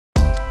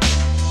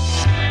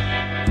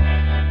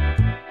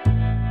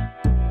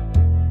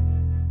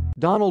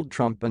Donald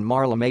Trump and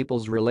Marla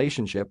Maples'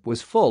 relationship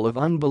was full of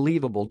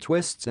unbelievable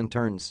twists and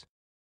turns.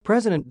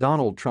 President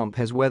Donald Trump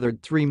has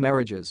weathered 3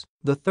 marriages,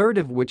 the third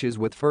of which is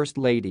with First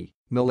Lady,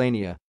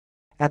 Melania.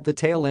 At the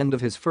tail end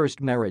of his first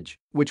marriage,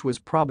 which was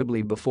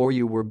probably before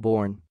you were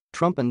born,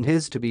 Trump and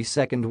his to-be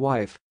second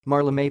wife,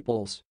 Marla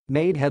Maples,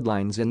 made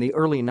headlines in the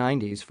early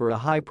 90s for a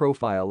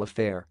high-profile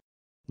affair.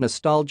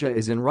 Nostalgia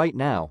is in right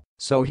now,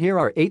 so here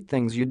are 8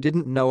 things you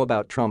didn't know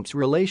about Trump's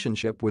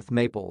relationship with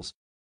Maples.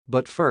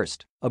 But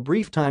first, a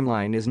brief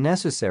timeline is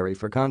necessary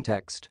for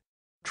context.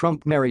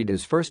 Trump married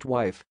his first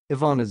wife,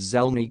 Ivana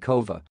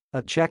Zelníčková,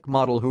 a Czech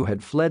model who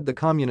had fled the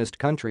communist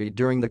country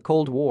during the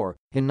Cold War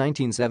in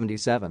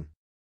 1977.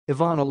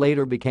 Ivana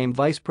later became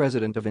vice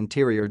president of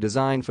interior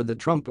design for the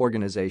Trump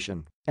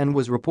Organization and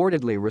was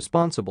reportedly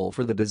responsible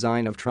for the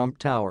design of Trump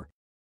Tower.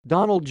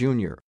 Donald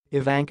Jr.,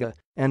 Ivanka,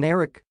 and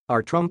Eric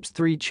are Trump's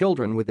 3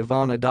 children with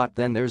Ivana.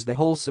 Then there's the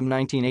wholesome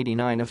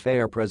 1989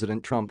 affair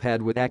President Trump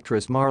had with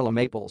actress Marla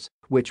Maples,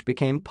 which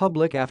became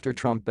public after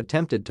Trump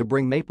attempted to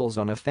bring Maples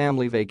on a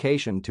family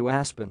vacation to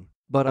Aspen,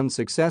 but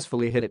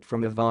unsuccessfully hid it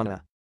from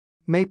Ivana.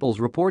 Maples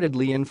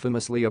reportedly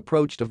infamously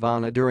approached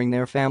Ivana during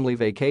their family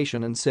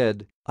vacation and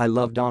said, "I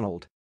love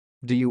Donald.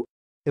 Do you?"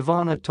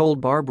 Ivana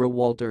told Barbara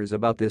Walters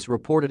about this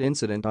reported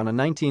incident on a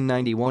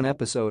 1991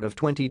 episode of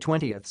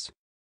 2020's.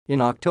 In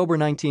October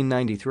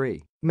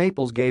 1993,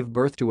 Maples gave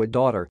birth to a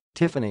daughter,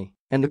 Tiffany,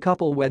 and the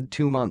couple wed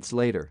 2 months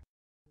later.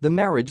 The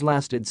marriage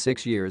lasted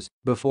 6 years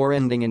before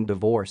ending in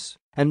divorce,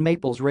 and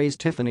Maples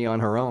raised Tiffany on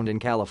her own in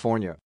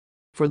California.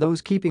 For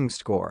those keeping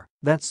score,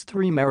 that's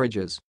 3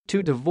 marriages,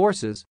 2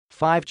 divorces,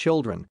 5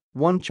 children,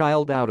 1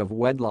 child out of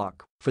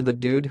wedlock for the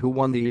dude who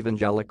won the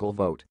evangelical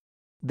vote.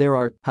 There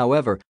are,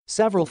 however,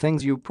 several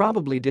things you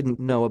probably didn't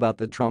know about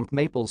the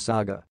Trump-Maples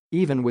saga,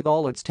 even with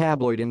all its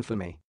tabloid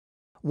infamy.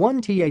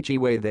 One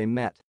way they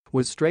met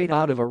was straight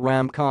out of a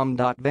rom-com.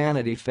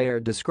 Vanity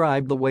Fair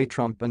described the way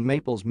Trump and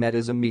Maples met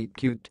as a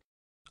meet-cute.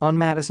 On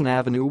Madison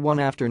Avenue one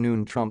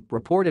afternoon, Trump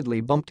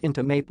reportedly bumped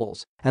into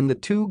Maples and the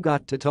two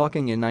got to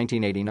talking in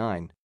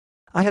 1989.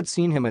 "I had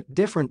seen him at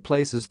different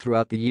places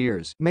throughout the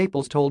years,"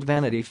 Maples told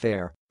Vanity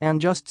Fair,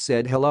 "and just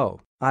said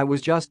hello. I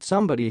was just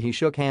somebody he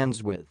shook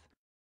hands with."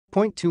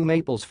 Point 2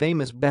 Maples'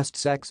 famous "best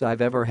sex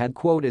I've ever had"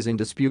 quote is in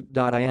dispute.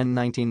 In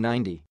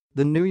 1990,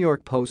 the New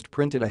York Post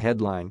printed a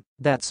headline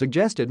that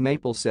suggested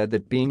Maples said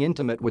that being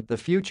intimate with the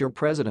future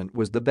president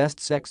was the best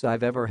sex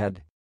I've ever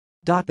had.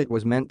 It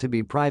was meant to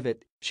be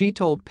private, she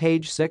told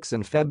Page 6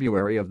 in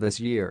February of this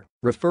year,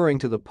 referring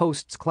to the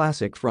Post's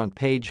classic front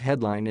page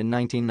headline in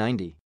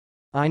 1990.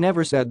 "I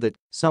never said that,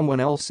 someone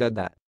else said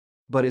that.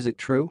 But is it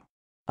true?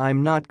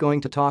 I'm not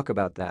going to talk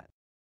about that.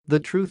 The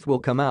truth will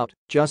come out,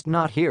 just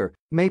not here,"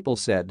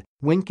 Maples said,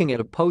 winking at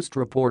a Post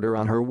reporter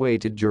on her way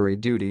to jury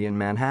duty in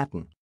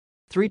Manhattan.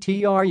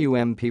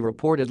 3Trump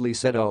reportedly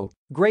said, "Oh,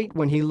 great,"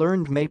 when he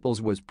learned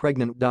Maples was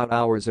pregnant.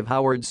 Hours of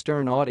Howard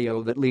Stern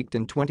audio that leaked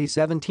in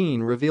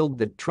 2017 revealed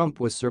that Trump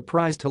was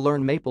surprised to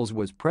learn Maples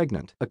was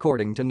pregnant,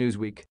 according to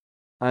Newsweek.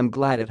 "I'm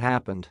glad it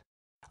happened.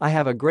 I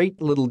have a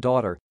great little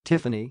daughter,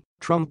 Tiffany,"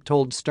 Trump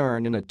told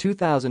Stern in a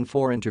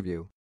 2004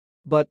 interview.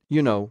 "But,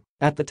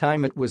 at the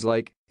time it was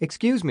like,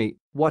 excuse me,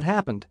 what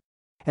happened?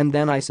 And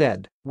then I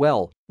said,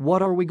 well,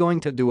 what are we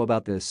going to do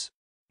about this?"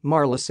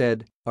 Marla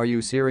said, "Are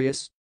you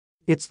serious?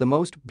 It's the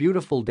most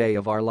beautiful day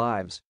of our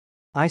lives."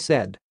 I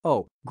said,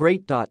 "Oh,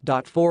 great."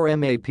 4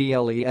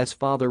 Maples'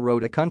 father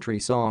wrote a country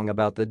song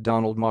about the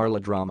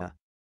Donald-Marla drama.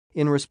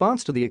 In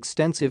response to the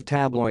extensive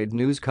tabloid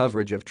news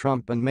coverage of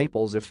Trump and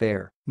Maples'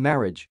 affair,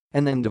 marriage,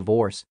 and then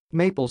divorce,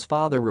 Maples'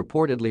 father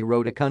reportedly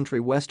wrote a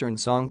country western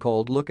song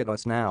called "Look at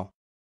Us Now."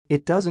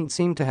 It doesn't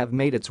seem to have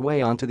made its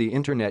way onto the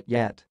internet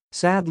yet,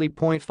 sadly.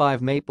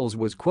 5 Maples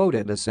was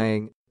quoted as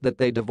saying that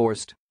they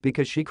divorced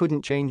because she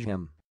couldn't change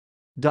him.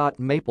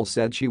 Maples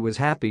said she was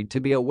happy to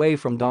be away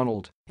from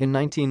Donald in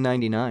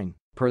 1999,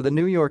 per the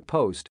New York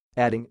Post,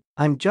 adding,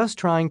 "I'm just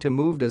trying to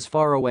move as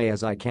far away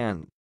as I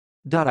can.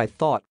 I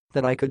thought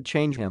that I could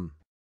change him.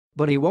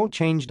 But he won't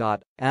change.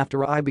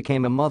 After I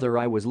became a mother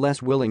I was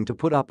less willing to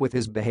put up with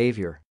his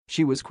behavior,"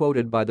 she was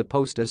quoted by the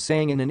Post as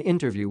saying in an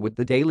interview with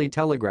the Daily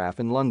Telegraph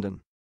in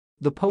London.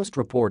 The Post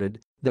reported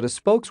that a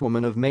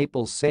spokeswoman of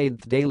Maples said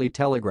the Daily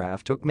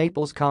Telegraph took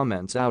Maples'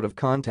 comments out of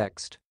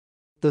context.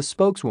 The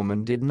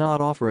spokeswoman did not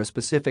offer a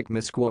specific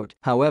misquote,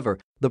 however,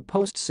 the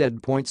Post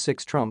said.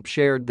 6 Trump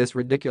shared this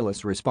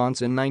ridiculous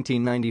response in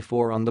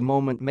 1994 on the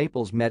moment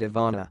Maples met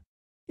Ivana.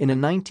 In a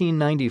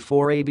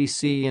 1994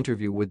 ABC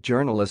interview with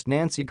journalist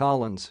Nancy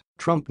Collins,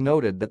 Trump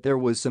noted that there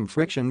was some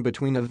friction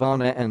between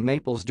Ivana and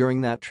Maples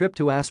during that trip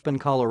to Aspen,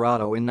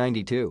 Colorado in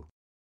 '92.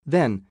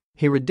 Then,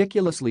 he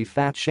ridiculously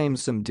fat-shamed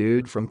some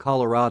dude from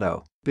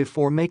Colorado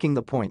before making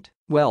the point,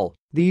 "Well,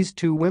 these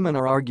 2 women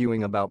are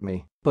arguing about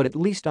me, but at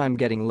least I'm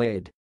getting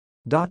laid."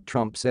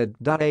 Trump said,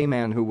 "A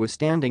man who was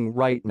standing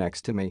right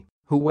next to me,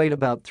 who weighed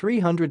about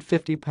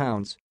 350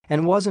 pounds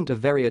and wasn't a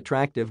very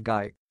attractive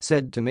guy,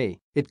 said to me,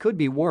 'It could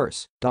be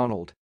worse,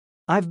 Donald.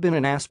 I've been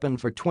in Aspen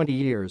for 20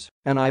 years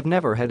and I've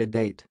never had a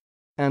date.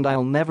 And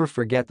I'll never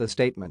forget the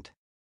statement.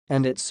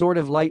 And it sort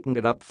of lightened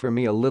it up for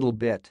me a little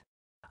bit.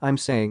 I'm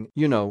saying,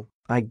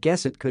 I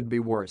guess it could be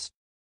worse.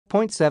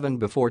 Point 7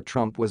 Before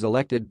Trump was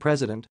elected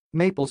president,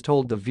 Maples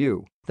told The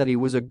View that he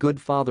was a good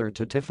father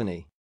to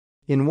Tiffany.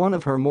 In one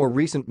of her more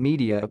recent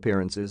media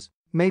appearances,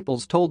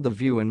 Maples told The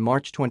View in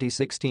March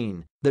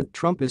 2016 that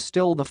Trump is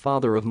still the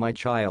father of my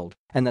child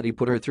and that he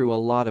put her through a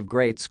lot of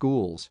great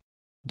schools.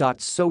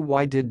 So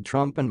why did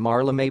Trump and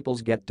Marla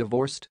Maples get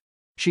divorced?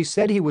 She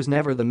said he was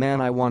never the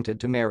man I wanted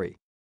to marry.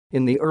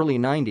 In the early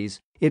 90s,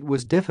 it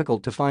was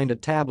difficult to find a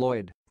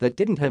tabloid that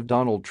didn't have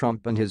Donald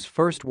Trump and his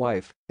first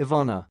wife,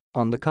 Ivana,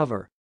 on the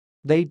cover.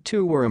 They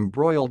too were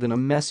embroiled in a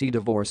messy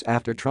divorce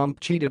after Trump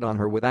cheated on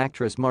her with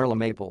actress Marla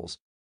Maples.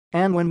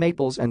 And when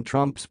Maples and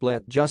Trump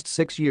split just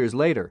 6 years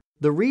later,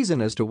 the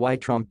reason as to why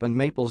Trump and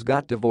Maples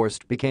got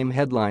divorced became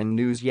headline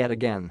news yet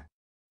again.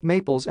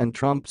 Maples and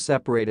Trump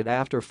separated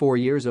after 4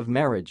 years of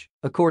marriage,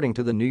 according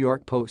to the New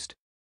York Post.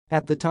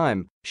 At the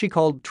time, she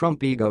called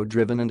Trump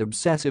ego-driven and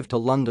obsessive to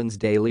London's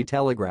Daily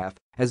Telegraph,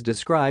 as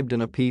described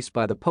in a piece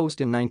by the Post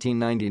in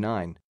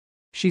 1999.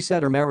 She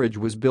said her marriage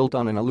was built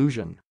on an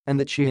illusion and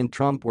that she and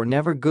Trump were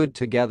never good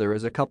together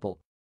as a couple.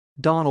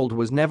 Donald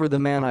was never the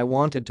man I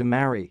wanted to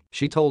marry,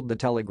 she told the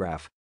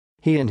Telegraph.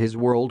 He and his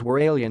world were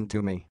alien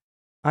to me.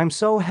 I'm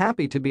so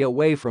happy to be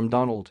away from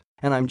Donald,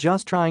 and I'm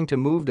just trying to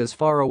move as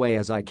far away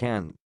as I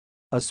can.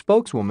 A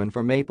spokeswoman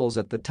for Maples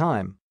at the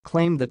time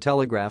claimed the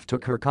Telegraph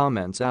took her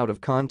comments out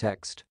of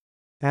context.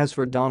 As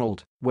for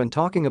Donald, when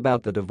talking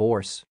about the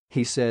divorce,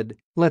 he said,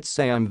 "Let's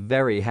say I'm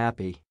very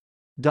happy."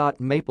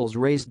 Maples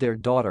raised their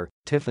daughter,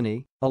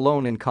 Tiffany,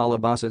 alone in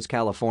Calabasas,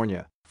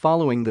 California,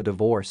 following the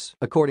divorce,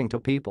 according to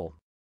People.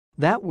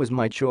 That was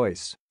my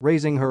choice,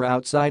 raising her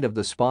outside of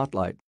the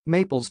spotlight,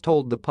 Maples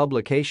told the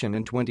publication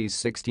in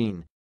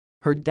 2016.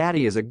 Her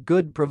daddy is a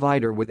good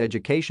provider with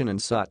education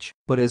and such,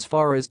 but as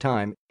far as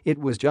time, it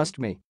was just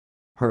me.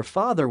 Her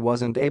father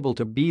wasn't able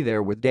to be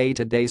there with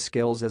day-to-day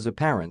skills as a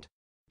parent.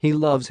 He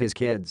loves his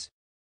kids.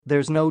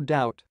 There's no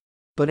doubt.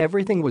 But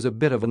everything was a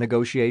bit of a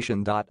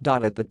negotiation. At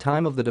the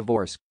time of the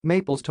divorce,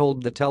 Maples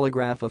told the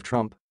Telegraph of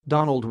Trump,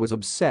 "Donald was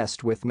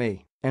obsessed with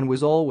me and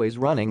was always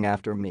running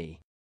after me.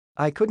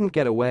 I couldn't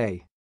get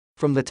away.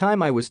 From the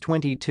time I was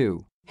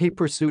 22, he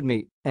pursued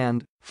me,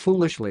 and,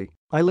 foolishly,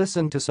 I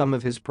listened to some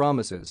of his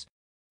promises."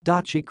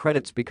 She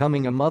credits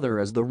becoming a mother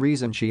as the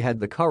reason she had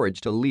the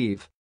courage to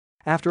leave.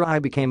 "After I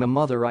became a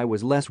mother, I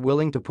was less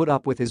willing to put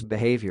up with his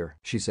behavior,"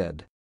 she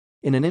said.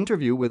 In an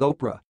interview with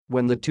Oprah,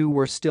 when the two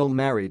were still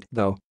married,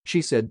 though,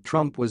 she said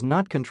Trump was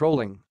not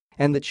controlling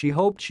and that she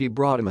hoped she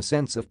brought him a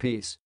sense of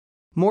peace.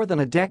 More than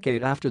a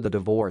decade after the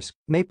divorce,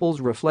 Maples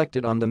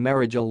reflected on the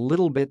marriage a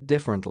little bit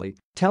differently,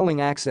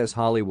 telling Access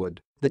Hollywood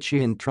that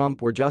she and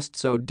Trump were just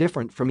so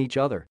different from each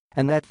other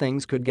and that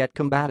things could get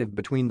combative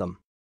between them.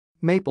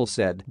 Maples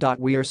said,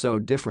 "We are so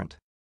different.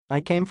 I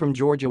came from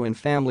Georgia in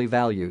family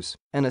values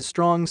and a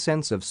strong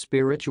sense of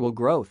spiritual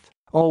growth,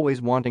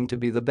 always wanting to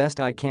be the best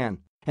I can,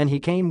 and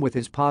he came with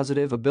his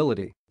positive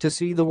ability to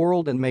see the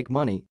world and make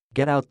money,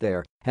 get out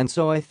there, and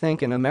so I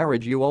think in a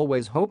marriage you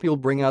always hope you'll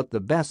bring out the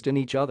best in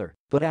each other,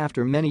 but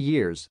after many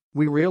years,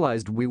 we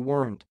realized we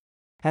weren't."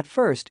 At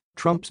first,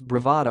 Trump's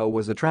bravado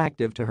was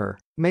attractive to her,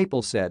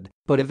 Maples said,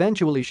 but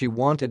eventually she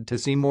wanted to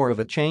see more of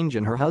a change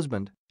in her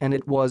husband, and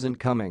it wasn't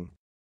coming.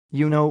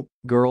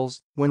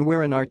 Girls, when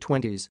we're in our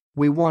 20s,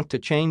 we want to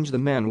change the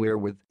men we're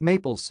with,"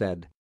 Maples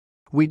said.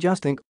 "We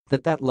just think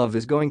that love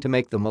is going to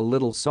make them a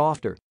little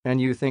softer, and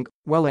you think,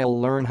 well, I'll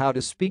learn how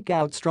to speak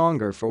out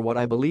stronger for what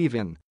I believe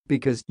in,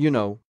 because,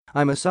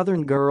 I'm a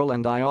Southern girl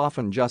and I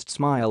often just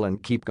smile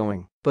and keep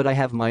going, but I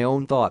have my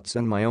own thoughts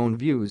and my own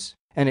views,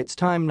 and it's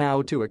time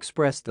now to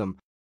express them."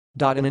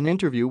 In an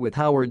interview with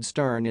Howard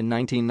Stern in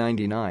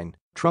 1999,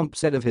 Trump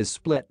said of his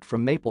split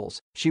from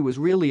Maples, "She was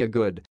really a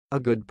good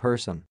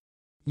person.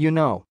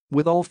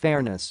 With all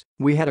fairness,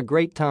 we had a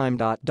great time.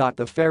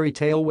 The fairy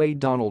tale way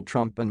Donald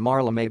Trump and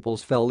Marla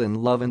Maples fell in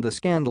love and the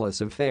scandalous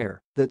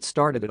affair that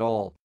started it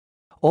all.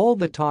 All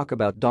the talk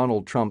about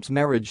Donald Trump's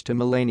marriage to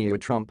Melania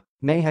Trump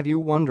may have you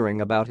wondering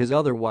about his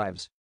other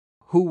wives.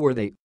 Who were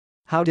they?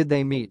 How did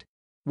they meet?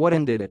 What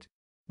ended it?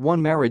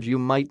 One marriage you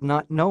might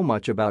not know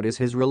much about is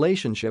his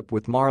relationship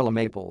with Marla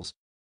Maples.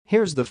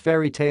 Here's the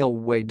fairy tale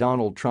way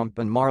Donald Trump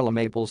and Marla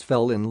Maples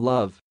fell in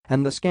love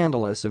and the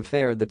scandalous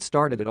affair that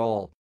started it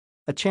all.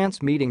 A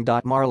chance meeting.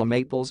 Marla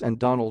Maples and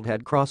Donald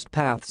had crossed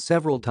paths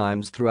several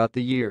times throughout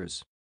the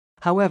years.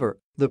 However,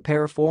 the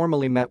pair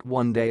formally met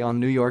one day on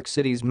New York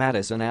City's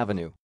Madison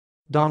Avenue.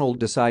 Donald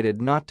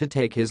decided not to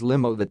take his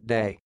limo that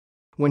day.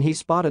 When he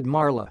spotted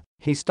Marla,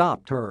 he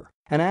stopped her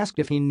and asked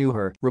if he knew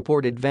her,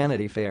 reported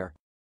Vanity Fair.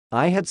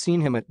 "I had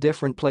seen him at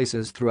different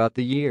places throughout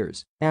the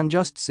years and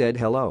just said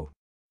hello.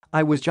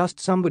 I was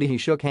just somebody he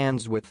shook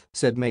hands with,"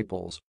 said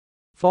Maples.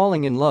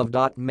 Falling in love.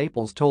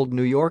 Maples told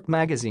New York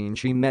Magazine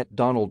she met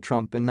Donald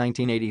Trump in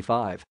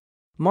 1985.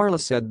 Marla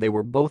said they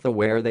were both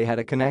aware they had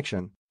a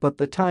connection, but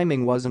the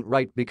timing wasn't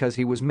right because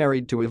he was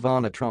married to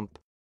Ivana Trump.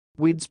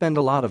 "We'd spend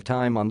a lot of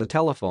time on the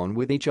telephone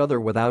with each other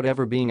without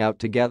ever being out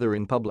together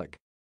in public.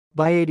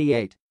 By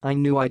 '88, I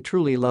knew I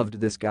truly loved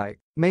this guy,"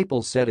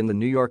 Maples said in the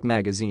New York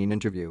Magazine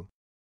interview.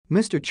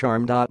 Mr.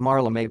 Charm.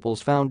 Marla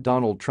Maples found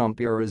Donald Trump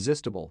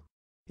irresistible.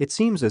 It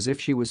seems as if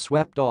she was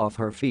swept off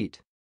her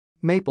feet.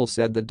 Maples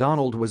said that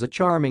Donald was a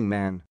charming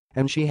man,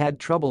 and she had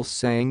trouble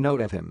saying no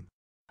to him.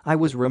 "I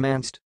was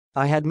romanced.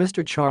 I had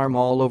Mr. Charm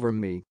all over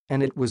me,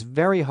 and it was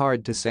very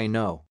hard to say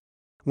no.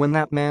 When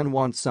that man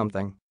wants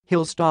something,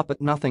 he'll stop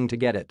at nothing to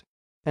get it.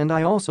 And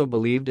I also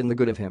believed in the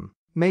good of him,"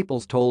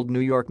 Maples told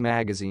New York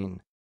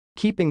Magazine.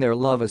 Keeping their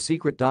love a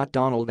secret.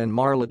 Donald and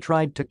Marla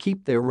tried to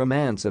keep their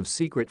romance a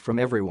secret from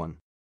everyone.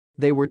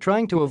 They were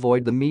trying to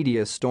avoid the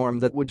media storm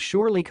that would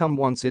surely come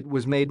once it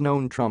was made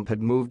known Trump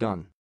had moved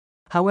on.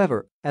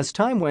 However, as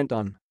time went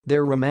on,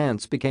 their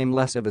romance became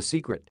less of a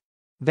secret.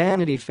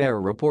 Vanity Fair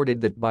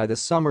reported that by the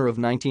summer of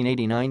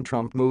 1989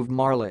 Trump moved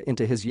Marla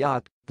into his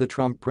yacht, the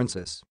Trump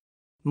Princess.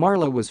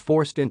 Marla was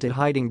forced into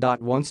hiding.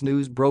 Once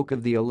news broke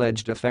of the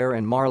alleged affair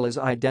and Marla's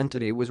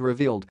identity was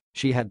revealed,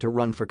 she had to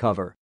run for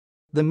cover.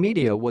 The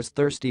media was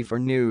thirsty for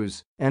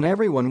news, and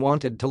everyone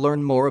wanted to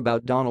learn more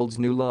about Donald's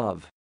new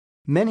love.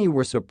 Many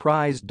were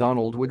surprised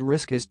Donald would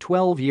risk his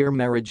 12-year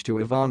marriage to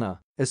Ivana,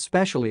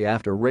 especially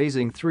after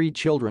raising 3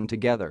 children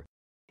together.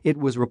 It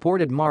was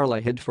reported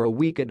Marla hid for a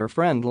week at her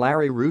friend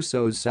Larry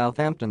Russo's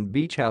Southampton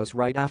beach house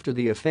right after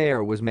the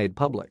affair was made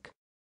public.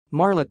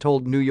 Marla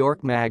told New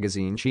York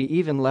Magazine she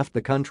even left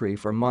the country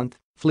for a month,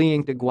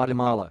 fleeing to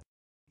Guatemala.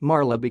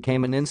 Marla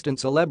became an instant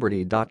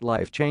celebrity.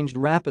 Life changed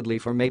rapidly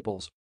for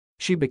Maples.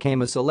 She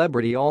became a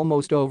celebrity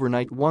almost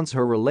overnight once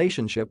her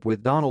relationship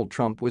with Donald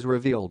Trump was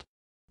revealed.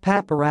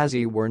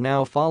 Paparazzi were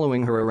now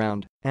following her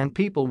around, and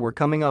people were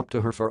coming up to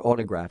her for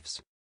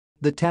autographs.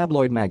 The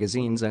tabloid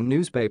magazines and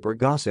newspaper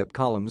gossip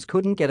columns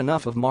couldn't get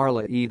enough of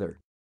Marla either.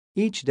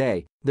 Each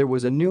day, there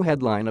was a new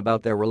headline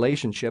about their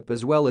relationship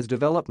as well as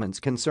developments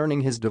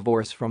concerning his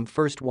divorce from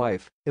first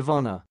wife,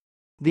 Ivana.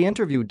 The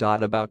interview.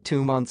 About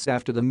 2 months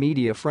after the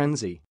media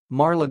frenzy,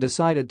 Marla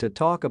decided to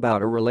talk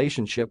about her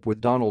relationship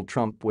with Donald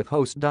Trump with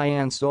host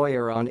Diane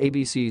Sawyer on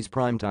ABC's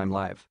Primetime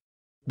Live.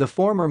 The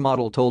former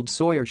model told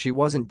Sawyer she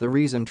wasn't the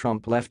reason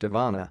Trump left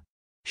Ivana.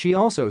 She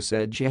also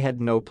said she had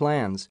no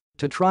plans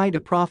to try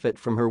to profit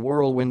from her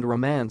whirlwind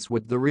romance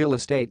with the real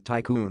estate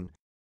tycoon.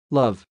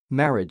 Love,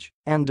 marriage,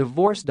 and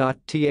divorce.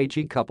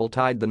 The couple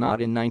tied the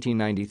knot in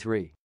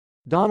 1993.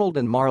 Donald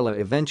and Marla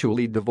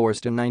eventually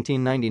divorced in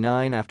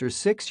 1999 after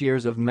 6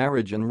 years of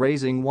marriage and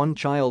raising 1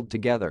 child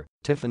together,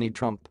 Tiffany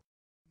Trump.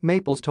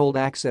 Maples told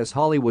Access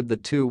Hollywood the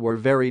two were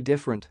very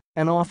different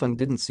and often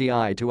didn't see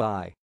eye to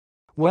eye.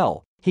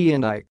 "Well, he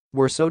and I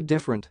were so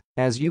different,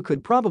 as you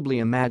could probably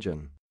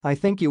imagine. I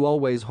think you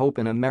always hope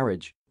in a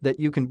marriage that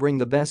you can bring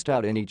the best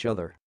out in each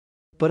other.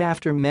 But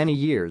after many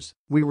years,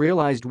 we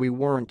realized we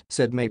weren't,"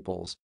 said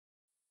Maples.